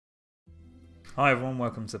Hi everyone,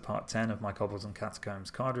 welcome to part 10 of my Kobolds and Catacombs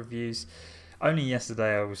card reviews. Only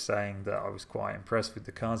yesterday I was saying that I was quite impressed with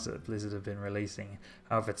the cards that Blizzard have been releasing.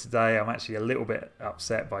 However, today I'm actually a little bit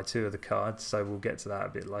upset by two of the cards, so we'll get to that a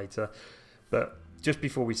bit later. But just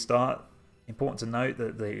before we start, important to note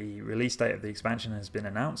that the release date of the expansion has been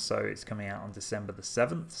announced, so it's coming out on December the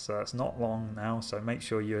 7th, so that's not long now, so make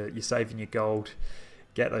sure you're saving your gold,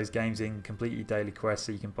 get those games in, complete your daily quests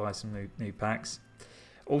so you can buy some new packs.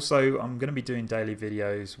 Also, I'm going to be doing daily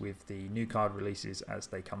videos with the new card releases as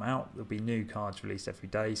they come out. There'll be new cards released every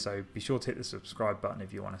day, so be sure to hit the subscribe button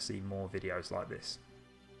if you want to see more videos like this.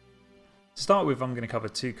 To start with, I'm going to cover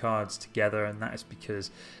two cards together, and that is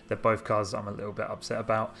because they're both cards I'm a little bit upset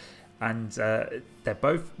about. And they're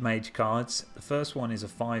both Mage cards. The first one is a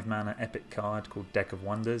 5-mana epic card called Deck of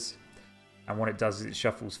Wonders. And what it does is it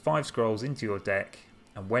shuffles 5 scrolls into your deck,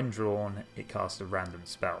 and when drawn, it casts a random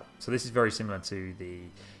spell. So this is very similar to the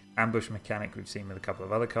ambush mechanic we've seen with a couple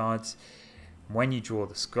of other cards. When you draw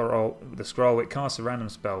the scroll, it casts a random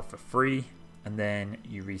spell for free, and then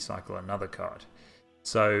you recycle another card.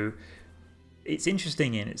 So it's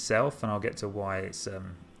interesting in itself, and I'll get to why it's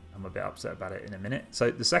I'm a bit upset about it in a minute.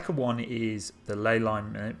 So the second one is the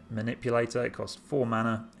Leyline Manipulator. It costs 4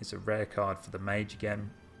 mana. It's a rare card for the Mage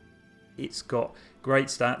again. It's got great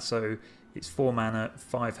stats, so it's 4 mana,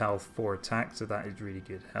 5 health, 4 attack, so that is really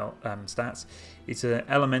good stats. It's an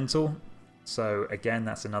elemental, so again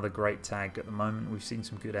that's another great tag at the moment. We've seen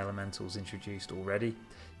some good elementals introduced already.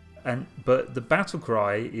 But the battle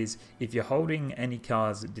cry is if you're holding any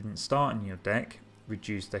cards that didn't start in your deck,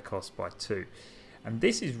 reduce their cost by 2. And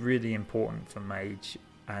this is really important for Mage,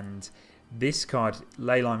 and this card,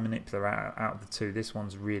 Leyline Manipulator, out of the two, this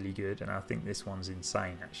one's really good, and I think this one's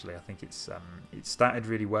insane actually. I think it's statted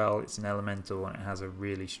really well, it's an elemental, and it has a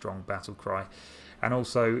really strong battle cry. And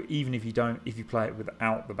also, even if you play it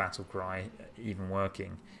without the battle cry even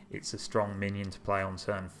working, it's a strong minion to play on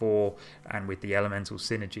turn 4, and with the elemental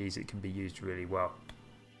synergies it can be used really well.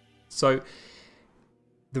 So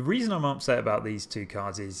the reason I'm upset about these two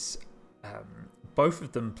cards is both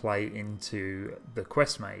of them play into the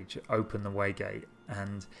Quest Mage, Open the Waygate,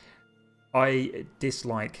 and I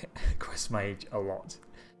dislike Quest Mage a lot.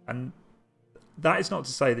 And that is not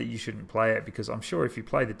to say that you shouldn't play it, because I'm sure if you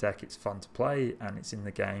play the deck it's fun to play and it's in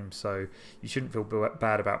the game, so you shouldn't feel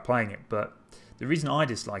bad about playing it. But the reason I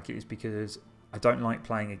dislike it is because I don't like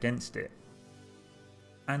playing against it.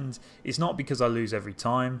 And it's not because I lose every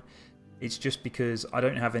time, it's just because I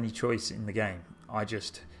don't have any choice in the game. I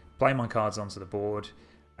just play my cards onto the board,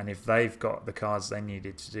 and if they've got the cards they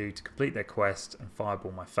needed to do to complete their quest and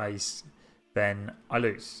fireball my face, then I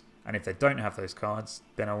lose. And if they don't have those cards,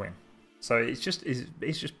 then I win. So it's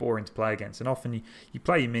just boring to play against. And often you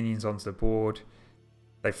play your minions onto the board,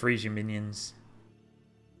 they freeze your minions.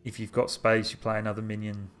 If you've got space, you play another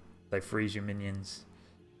minion, they freeze your minions.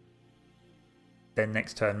 Then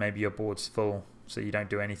next turn maybe your board's full, so you don't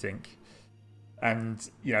do anything. And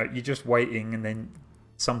you're just waiting, and then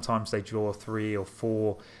sometimes they draw 3 or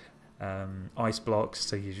 4 ice blocks,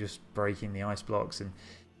 so you're just breaking the ice blocks, and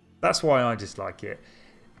that's why I dislike it.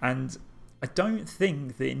 And I don't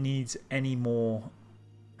think that it needs any more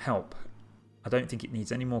help. I don't think it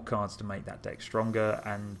needs any more cards to make that deck stronger,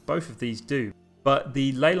 and both of these do. But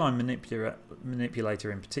the Leyline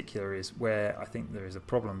Manipulator in particular is where I think there is a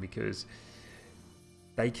problem, because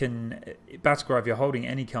they can, Battlecry, if you're holding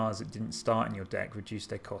any cards that didn't start in your deck, reduce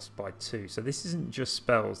their cost by 2. So this isn't just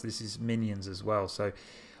spells, this is minions as well. So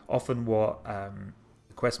often what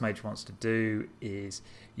the Quest Mage wants to do is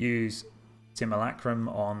use Simulacrum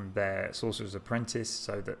on their Sorcerer's Apprentice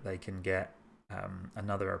so that they can get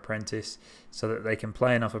another apprentice, so that they can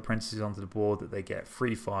play enough apprentices onto the board that they get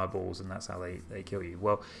free fireballs, and that's how they kill you.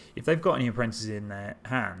 Well, if they've got any apprentices in their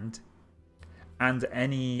hand, and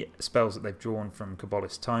any spells that they've drawn from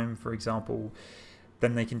Kobolds Tome, for example,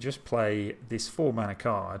 then they can just play this 4 mana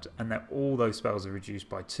card, and that all those spells are reduced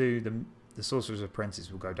by 2. The Sorcerer's Apprentice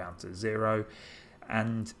will go down to 0,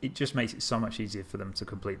 and it just makes it so much easier for them to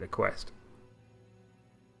complete their quest.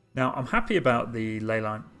 Now, I'm happy about the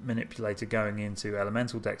Leyline Manipulator going into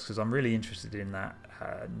elemental decks, because I'm really interested in that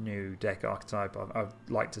new deck archetype. I'd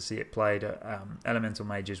like to see it played. Elemental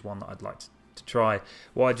Mage is one that I'd like to try.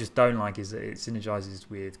 What I just don't like is that it synergizes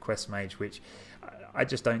with Quest Mage, which I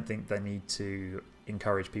just don't think they need to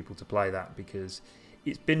encourage people to play that, because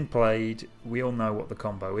it's been played, we all know what the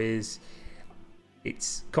combo is.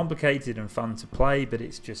 It's complicated and fun to play, but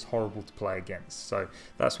it's just horrible to play against, so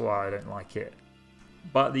that's why I don't like it.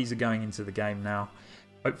 But these are going into the game now.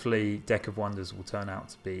 Hopefully Deck of Wonders will turn out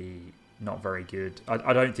to be not very good.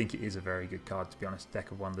 I don't think it is a very good card, to be honest,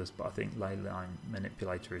 Deck of Wonders, but I think Leyline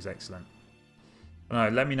Manipulator is excellent. I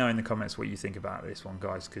don't know, let me know in the comments what you think about this one,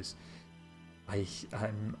 guys, because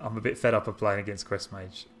I'm a bit fed up of playing against Quest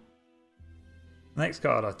Mage. Next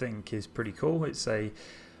card I think is pretty cool. It's a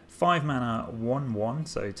 5 mana 1/1,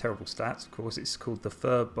 so terrible stats of course. It's called the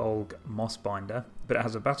Furbolg Mossbinder, but it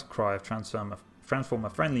has a battle cry of transform a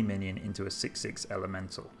friendly minion into a 6/6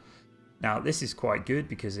 elemental. Now this is quite good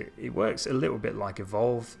because it works a little bit like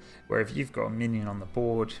Evolve, where if you've got a minion on the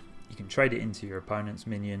board, you can trade it into your opponent's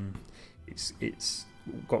minion. It's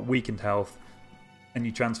got weakened health, and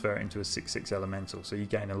you transfer it into a 6/6 elemental, so you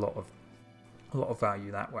gain a lot of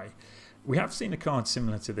value that way. We have seen a card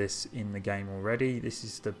similar to this in the game already. This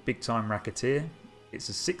is the Big Time Racketeer. It's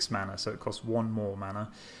a 6 mana, so it costs 1 more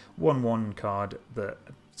mana. 1/1 card that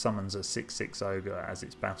summons a 6/6 ogre as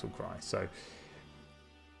its battle cry. So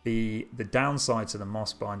the downside to the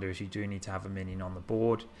Mossbinder is you do need to have a minion on the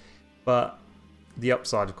board, but the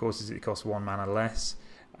upside of course is it costs 1 mana less,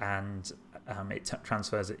 and it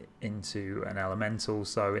transfers it into an elemental.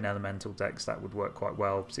 So in elemental decks that would work quite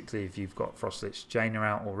well, particularly if you've got Frostlich Jaina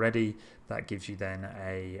out already. That gives you then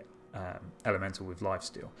a elemental with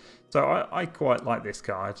lifesteal. So I quite like this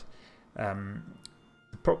card.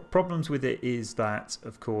 The problems with it is that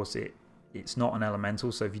of course it's not an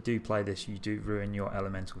elemental, so if you do play this you do ruin your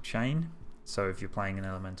elemental chain. So if you're playing an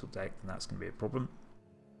elemental deck, then that's going to be a problem.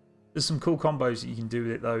 There's some cool combos that you can do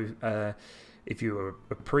with it though. If you're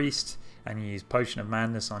a priest and you use Potion of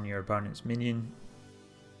Madness on your opponent's minion,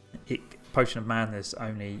 Potion of Madness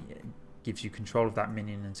only gives you control of that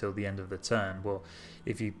minion until the end of the turn. Well,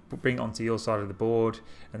 if you bring it onto your side of the board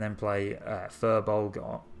and then play Furbolg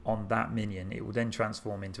on that minion, it will then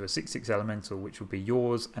transform into a 6/6 elemental, which will be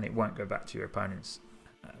yours, and it won't go back to your opponent's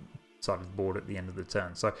side of the board at the end of the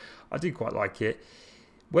turn. So I do quite like it.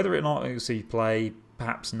 Whether or not it will see play,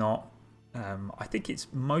 perhaps not. I think it's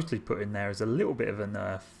mostly put in there as a little bit of a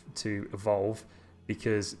nerf to Evolve,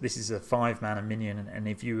 because this is a 5 mana minion, and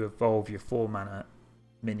if you evolve your 4 mana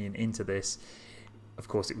minion into this, of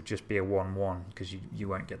course it would just be a 1/1 because you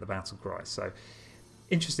won't get the battle cry. So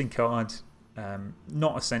interesting card,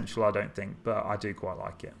 not essential I don't think, but I do quite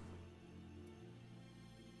like it.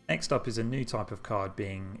 Next up is a new type of card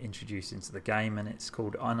being introduced into the game, and it's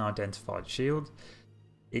called Unidentified Shield.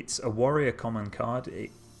 It's a warrior common card.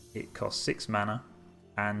 It costs 6 mana,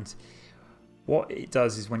 and what it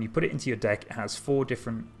does is when you put it into your deck, it has 4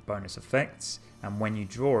 different bonus effects, and when you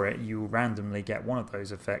draw it, you will randomly get one of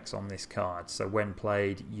those effects on this card. So when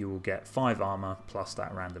played, you will get 5 armor plus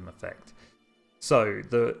that random effect. So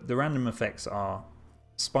the random effects are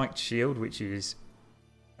Spiked Shield, which is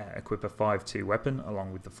equip a 5/2 weapon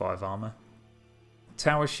along with the 5 armor.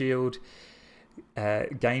 Tower Shield,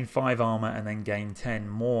 gain 5 armor and then gain 10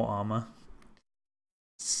 more armor.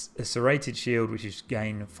 A Serrated Shield, which is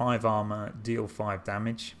gain 5 armor, deal 5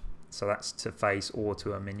 damage. So that's to face or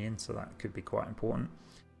to a minion, so that could be quite important.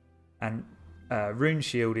 And Rune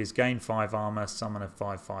Shield is gain 5 armor, summon a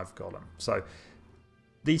 5/5 golem. So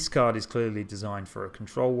this card is clearly designed for a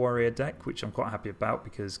Control Warrior deck, which I'm quite happy about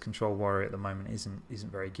because Control Warrior at the moment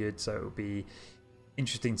isn't very good. So it'll be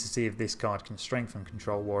interesting to see if this card can strengthen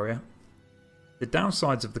Control Warrior. The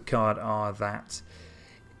downsides of the card are that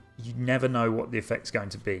you never know what the effect's going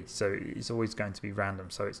to be, so it's always going to be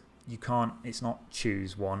random. So it's not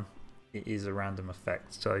choose one, it is a random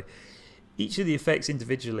effect. So each of the effects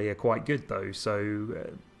individually are quite good though.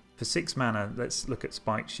 So for 6 mana, let's look at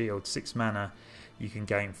Spiked Shield. 6 mana, you can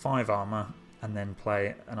gain 5 armor and then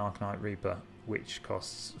play an Arcanite Reaper, which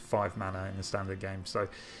costs 5 mana in the standard game. So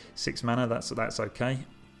 6 mana, that's okay.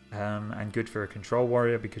 And good for a Control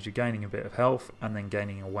Warrior because you're gaining a bit of health and then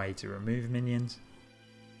gaining a way to remove minions.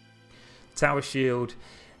 Tower Shield,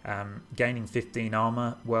 gaining 15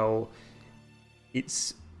 armor. Well,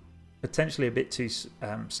 it's potentially a bit too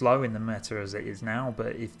slow in the meta as it is now,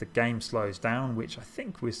 but if the game slows down, which I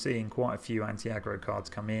think we're seeing quite a few anti-aggro cards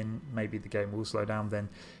come in, maybe the game will slow down, then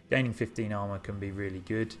gaining 15 armor can be really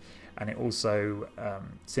good. And it also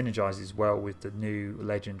synergizes well with the new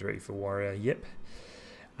legendary for Warrior, Yip.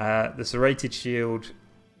 The Serrated Shield,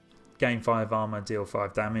 gain 5 armor, deal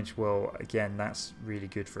 5 damage. Well, again, that's really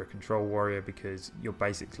good for a Control Warrior because you're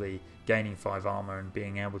basically gaining 5 armor and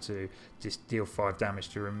being able to just deal 5 damage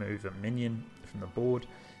to remove a minion from the board.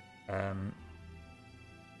 And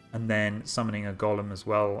then summoning a golem as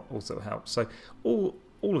well also helps. So all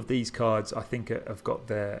of these cards I think have got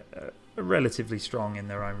their relatively strong in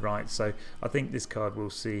their own right. So I think this card will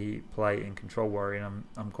see play in Control Warrior, and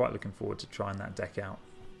I'm quite looking forward to trying that deck out.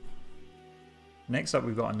 Next up,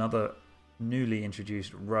 we've got another newly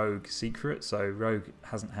introduced Rogue secret. So Rogue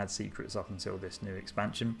hasn't had secrets up until this new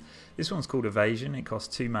expansion. This one's called Evasion. It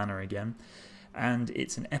costs 2 mana again. and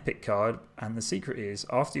it's an epic card, and the secret is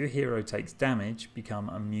after your hero takes damage, become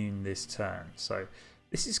immune this turn. So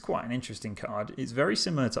this is quite an interesting card. It's very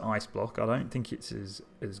similar to Ice Block. I don't think it's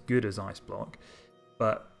as good as Ice Block,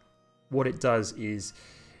 but what it does is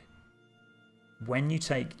when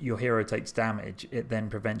your hero takes damage, it then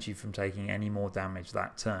prevents you from taking any more damage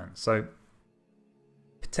that turn. So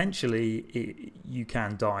potentially you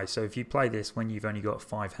can die. So if you play this when you've only got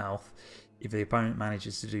 5 health, if the opponent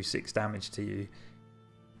manages to do 6 damage to you,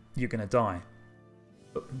 you're going to die.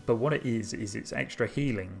 But what it is it's extra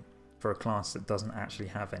healing for a class that doesn't actually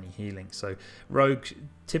have any healing. So Rogue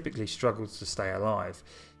typically struggles to stay alive.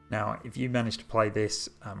 Now if you manage to play this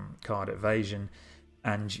card Evasion,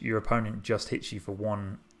 and your opponent just hits you for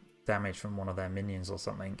 1 damage from one of their minions or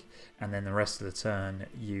something, and then the rest of the turn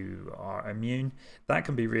you are immune, that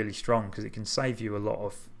can be really strong because it can save you a lot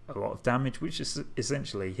of damage, which is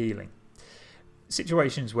essentially healing.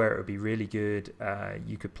 Situations where it would be really good,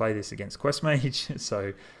 you could play this against Quest Mage,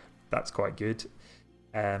 so that's quite good.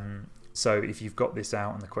 So if you've got this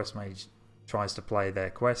out and the Quest Mage tries to play their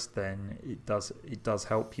quest, then it does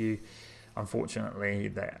help you. Unfortunately,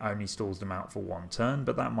 that only stalls them out for 1 turn,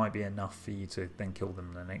 but that might be enough for you to then kill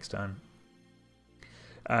them the next turn.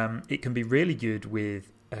 It can be really good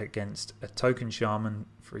against a token shaman,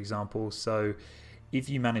 for example. So if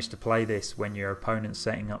you manage to play this when your opponent's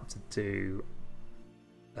setting up to do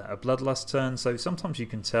a Bloodlust turn, so sometimes you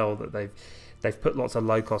can tell that they've put lots of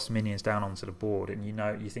low cost minions down onto the board, and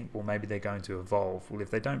you think, well, maybe they're going to evolve. Well, if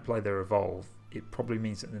they don't play their evolve, it probably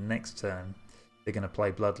means that the next turn they're going to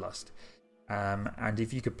play Bloodlust. And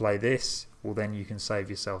if you could play this, well, then you can save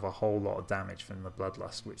yourself a whole lot of damage from the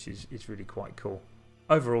Bloodlust, which is really quite cool.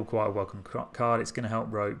 Overall, quite a welcome card. It's going to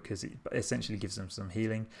help Rogue because it essentially gives them some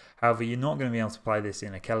healing. However, you're not going to be able to play this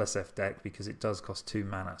in a Keleseth deck because it does cost 2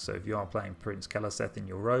 mana. So if you are playing Prince Keleseth in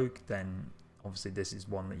your Rogue, then obviously this is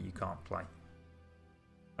one that you can't play.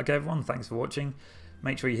 Okay everyone, thanks for watching.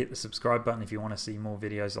 Make sure you hit the subscribe button if you want to see more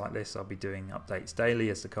videos like this. I'll be doing updates daily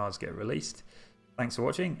as the cards get released. Thanks for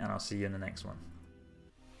watching, and I'll see you in the next one.